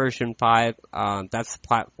version 5. That's the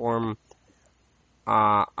platform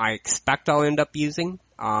I expect I'll end up using.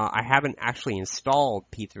 I haven't actually installed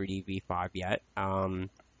P3D V5 yet. I've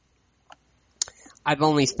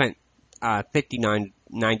only spent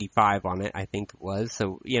 $59.95 on it, I think it was.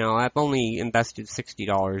 So, you know, I've only invested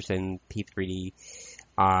 $60 in P3D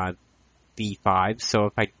V5. So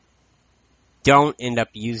if I don't end up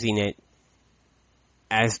using it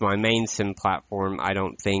as my main sim platform, I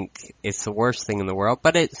don't think it's the worst thing in the world,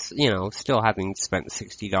 but it's, you know, still having spent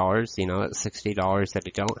 $60, you know, it's $60 that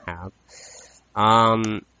I don't have.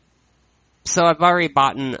 So I've already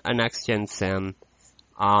bought a next gen sim.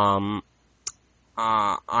 I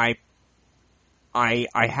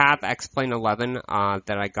have X-Plane 11,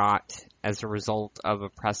 that I got as a result of a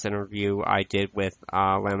press interview I did with,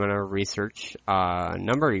 Laminar Research, a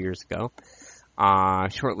number of years ago.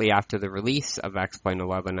 Shortly after the release of X-Plane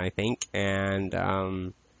 11, I think, and,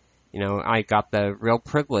 you know, I got the real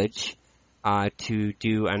privilege, to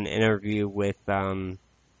do an interview with,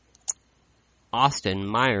 Austin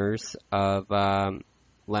Myers of,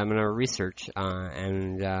 Laminar Research,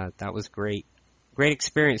 and, that was great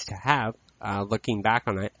experience to have, looking back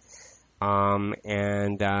on it.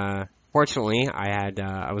 Fortunately,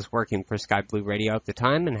 I was working for Sky Blue Radio at the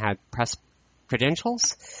time and had press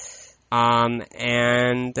credentials.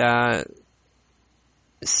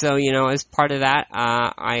 So, you know, as part of that,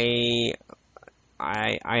 I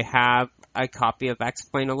have a copy of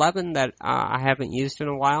X-Plane 11 that, I haven't used in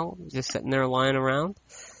a while, just sitting there lying around.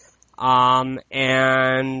 And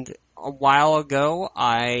a while ago,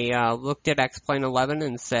 I, looked at X-Plane 11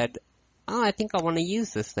 and said, oh, I think I want to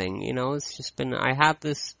use this thing. You know, it's just been, I have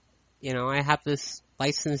this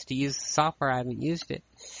license to use the software. I haven't used it.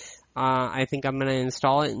 I think I'm going to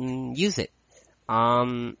install it and use it.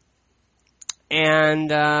 You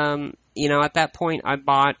know, at that point, I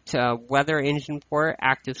bought Weather Engine for it,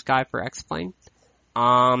 Active Sky for X-Plane.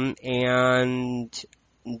 And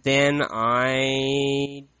then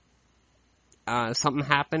something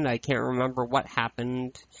happened. I can't remember what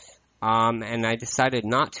happened. And I decided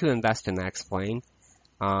not to invest in X-Plane.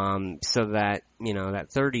 So that, you know,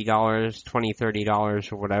 that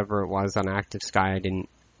 $30 or whatever it was on Active Sky, I didn't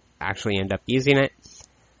actually end up using it.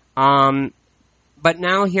 But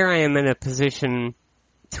now here I am in a position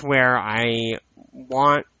to where I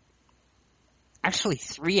want actually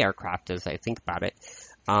 3 aircraft as I think about it.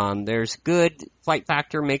 There's good, Flight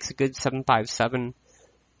Factor makes a good 757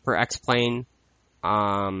 for X-Plane,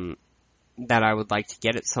 that I would like to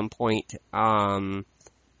get at some point.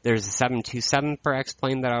 There's a 727 for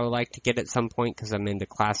X-Plane that I would like to get at some point because I'm into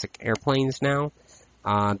classic airplanes now.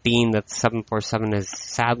 Being that the 747 is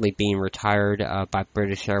sadly being retired, by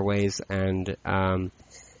British Airways, and,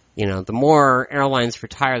 you know, the more airlines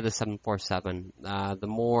retire the 747, the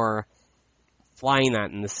more flying that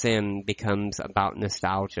in the sim becomes about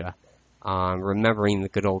nostalgia, remembering the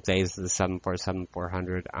good old days of the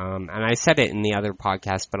 747-400. And I said it in the other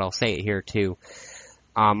podcast, but I'll say it here too.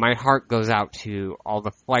 My heart goes out to all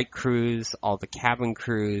the flight crews, all the cabin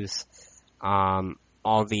crews,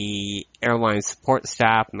 all the airline support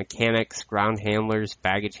staff, mechanics, ground handlers,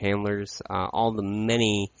 baggage handlers, all the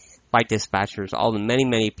many flight dispatchers, all the many,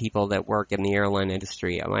 many people that work in the airline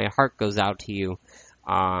industry. My heart goes out to you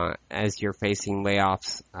as you're facing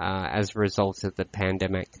layoffs as a result of the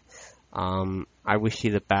pandemic. I wish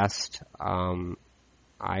you the best. I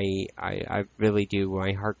really do.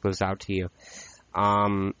 My heart goes out to you.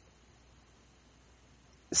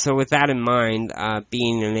 So with that in mind,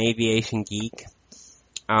 being an aviation geek,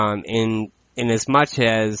 in as much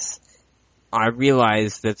as I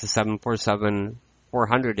realize that the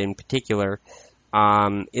 747-400 in particular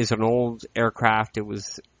is an old aircraft. It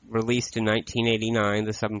was released in 1989.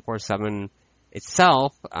 The 747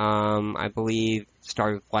 itself, I believe,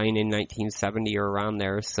 started flying in 1970 or around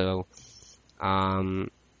there. So,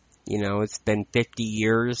 it's been 50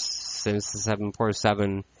 years since the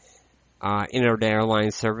 747 entered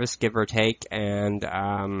airline service, give or take, and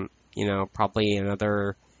probably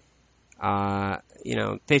another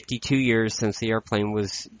 52 years since the airplane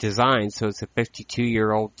was designed. So it's a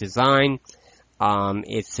 52-year-old design.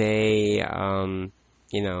 It's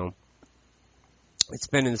it's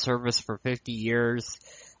been in service for 50 years.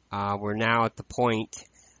 We're now at the point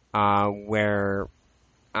where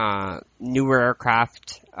newer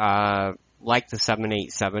aircraft like the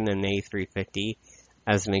 787 and A350,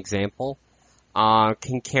 as an example,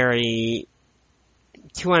 can carry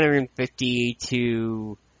 250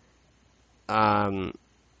 to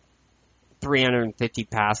 350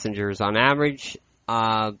 passengers on average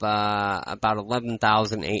of about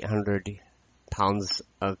 11,800 pounds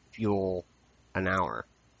of fuel an hour.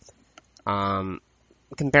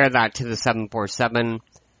 Compare that to the 747,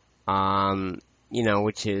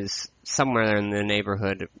 which is somewhere in the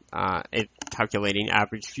neighborhood, calculating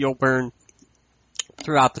average fuel burn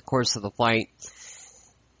throughout the course of the flight.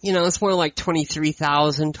 It's more like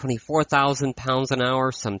 23,000, 24,000 pounds an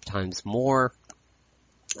hour, sometimes more.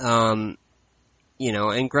 And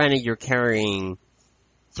granted, you're carrying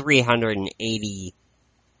 380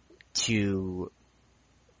 to,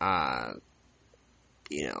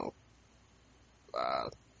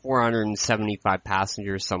 475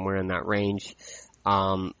 passengers, somewhere in that range.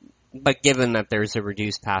 But given that there's a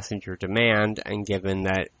reduced passenger demand, and given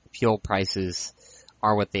that fuel prices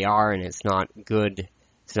are what they are, and it's not good,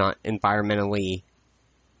 it's not environmentally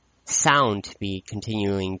sound to be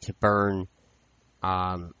continuing to burn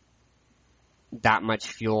that much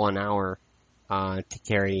fuel an hour to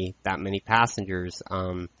carry that many passengers.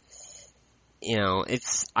 I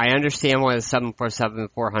understand why the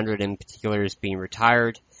 747-400 in particular is being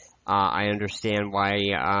retired. I understand why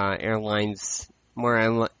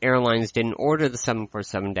more airlines didn't order the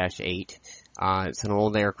 747-8. It's an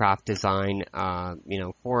old aircraft design.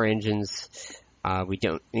 4 engines. We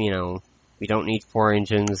don't need 4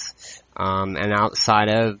 engines. And outside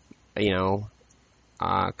of,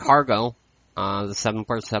 cargo, the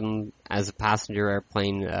 747 as a passenger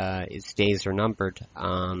airplane, its days are numbered.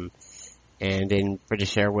 And in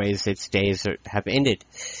British Airways, its days have ended.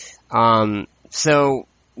 Studying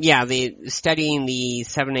the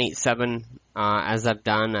 787, as I've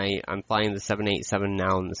done, I'm flying the 787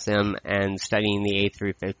 now in the sim, and studying the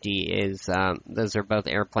A350 those are both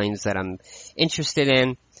airplanes that I'm interested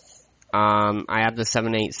in. I have the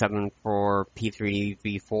 787 for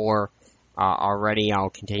P3D-V4 already. I'll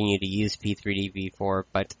continue to use P3D-V4,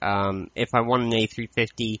 but if I want an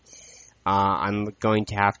A350, I'm going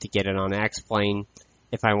to have to get it on X-Plane.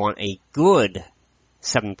 If I want a good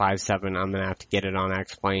 757, I'm going to have to get it on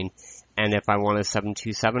X-Plane. And if I want a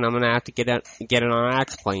 727, I'm going to have to get it on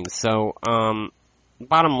X-Plane. So,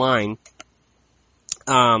 bottom line,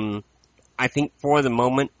 I think for the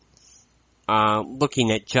moment,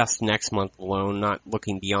 looking at just next month alone, not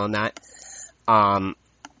looking beyond that, I've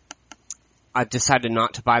decided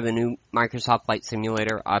not to buy the new Microsoft Flight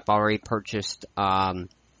Simulator. I've already purchased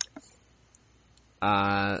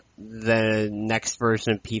the next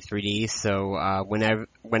version of P3D, so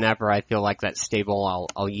whenever I feel like that's stable,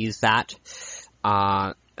 I'll use that.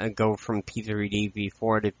 I go from P3D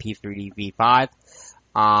V4 to P3D V5.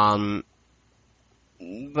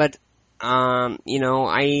 But I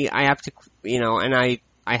have to, and I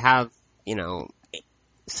have,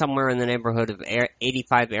 somewhere in the neighborhood of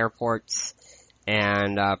 85 airports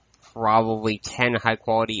and probably 10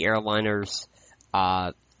 high-quality airliners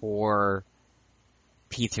for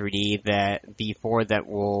P3D V4 that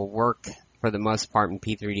will work for the most part in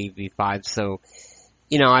P3D V5. So,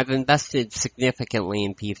 I've invested significantly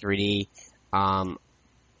in P3D.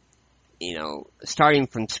 Starting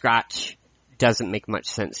from scratch doesn't make much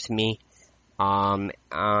sense to me. And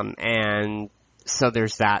so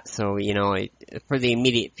there's that. So, for the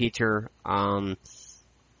immediate future,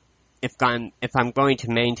 if I'm going to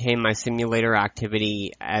maintain my simulator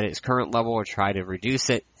activity at its current level or try to reduce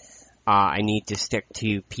it, I need to stick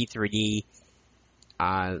to P3D,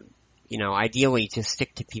 ideally just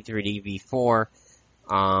stick to P3D v4,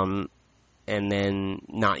 and then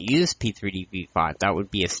not use P3D v5. That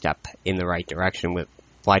would be a step in the right direction with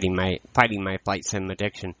fighting my flight sim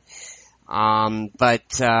addiction. I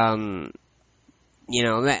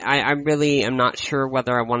really am not sure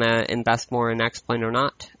whether I want to invest more in X-Plane or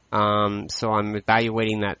not. So I'm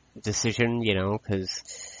evaluating that decision, because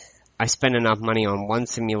I spend enough money on one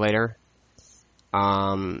simulator.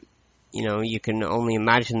 You can only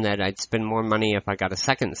imagine that I'd spend more money if I got a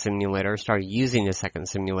second simulator, started using a second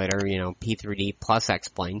simulator, P3D plus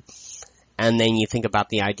X-Plane. And then you think about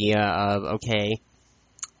the idea of, okay,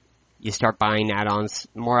 you start buying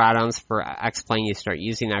more add-ons for X-Plane, you start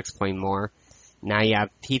using X-Plane more. Now you have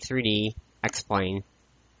P3D, X-Plane,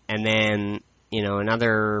 and then,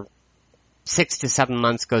 another 6 to 7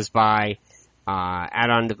 months goes by,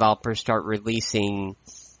 add-on developers start releasing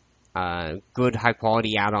good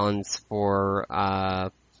high-quality add-ons for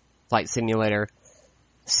Flight Simulator.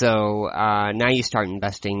 So now you start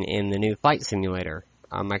investing in the new Flight Simulator,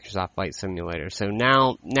 Microsoft Flight Simulator. So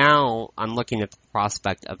now I'm looking at the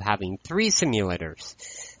prospect of having 3 simulators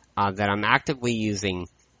that I'm actively using.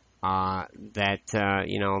 You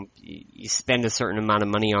spend a certain amount of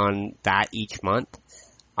money on that each month.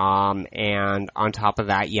 And on top of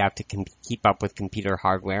that, you have to keep up with computer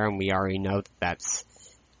hardware, and we already know that that's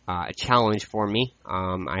a challenge for me.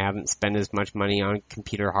 I haven't spent as much money on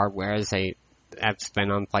computer hardware as I have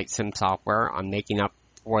spent on flight sim software. I'm making up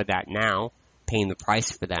for that now, paying the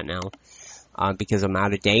price for that now, because I'm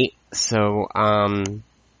out of date. So,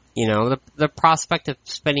 the prospect of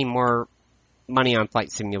spending more money on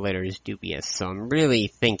Flight Simulator is dubious. So I'm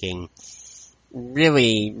really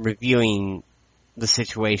reviewing the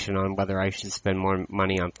situation on whether I should spend more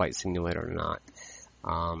money on Flight Simulator or not.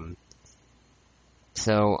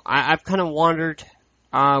 So I've kind of wandered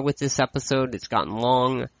with this episode. It's gotten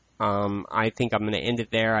long. I think I'm going to end it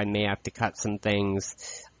there. I may have to cut some things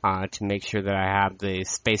to make sure that I have the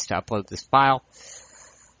space to upload this file.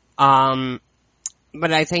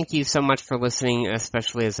 But I thank you so much for listening,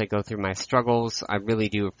 especially as I go through my struggles. I really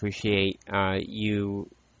do appreciate you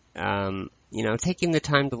taking the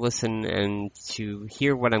time to listen and to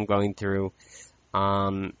hear what I'm going through.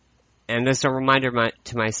 And as a reminder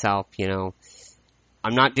to myself,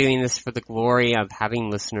 I'm not doing this for the glory of having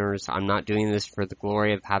listeners. I'm not doing this for the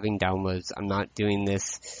glory of having downloads. I'm not doing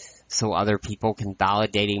this so other people can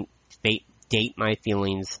date my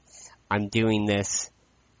feelings. I'm doing this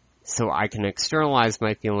so I can externalize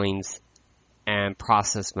my feelings and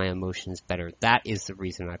process my emotions better. That is the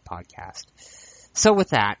reason I podcast. So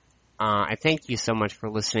with that, I thank you so much for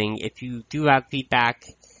listening. If you do have feedback,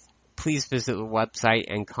 please visit the website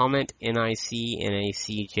and comment,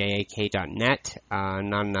 nicnacjak.net.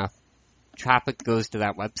 Not enough traffic goes to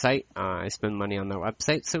that website. I spend money on that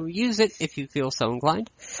website, so use it if you feel so inclined.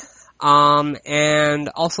 And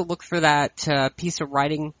also look for that piece of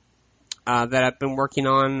writing that I've been working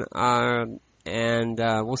on, and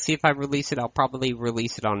we'll see if I release it. I'll probably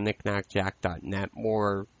release it on knickknackjack.net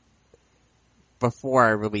more before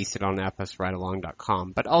I release it on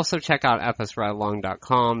fsridealong.com. But also check out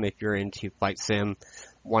fsridealong.com if you're into flight sim,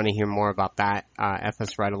 want to hear more about that.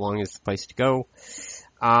 FS Ride Along is the place to go.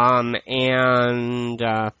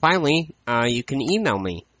 Finally, you can email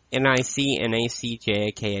me,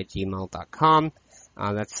 nicnacjak@gmail.com.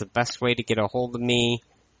 That's the best way to get a hold of me.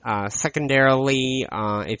 Secondarily,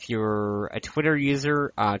 if you're a Twitter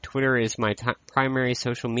user, Twitter is my primary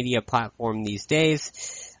social media platform these days.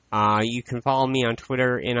 You can follow me on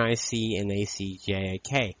Twitter,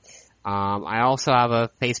 nicnacjak. I also have a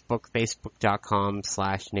Facebook,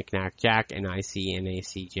 facebook.com/knickknackjack,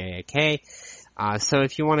 nicnacjak. So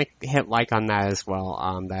if you want to hit like on that as well,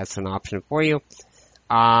 that's an option for you.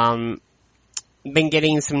 Been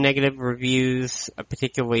getting some negative reviews,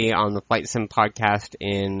 particularly on the Flight Sim podcast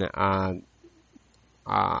in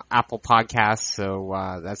Apple Podcasts,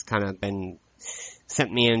 so that's kind of been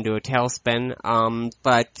sent me into a tailspin.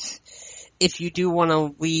 But if you do want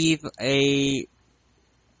to leave a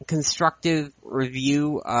constructive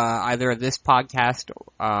review, either of this podcast,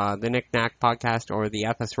 the Knick-Knack podcast, or the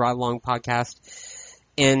FS Ride Along podcast,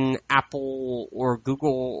 in Apple or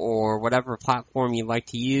Google or whatever platform you like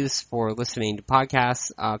to use for listening to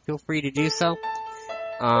podcasts, feel free to do so.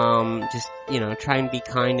 Just, try and be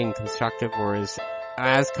kind and constructive, or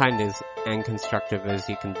as kind and constructive as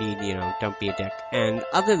you can be, don't be a dick. And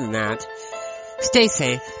other than that, stay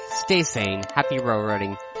safe, stay sane, happy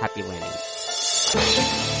railroading, happy landing.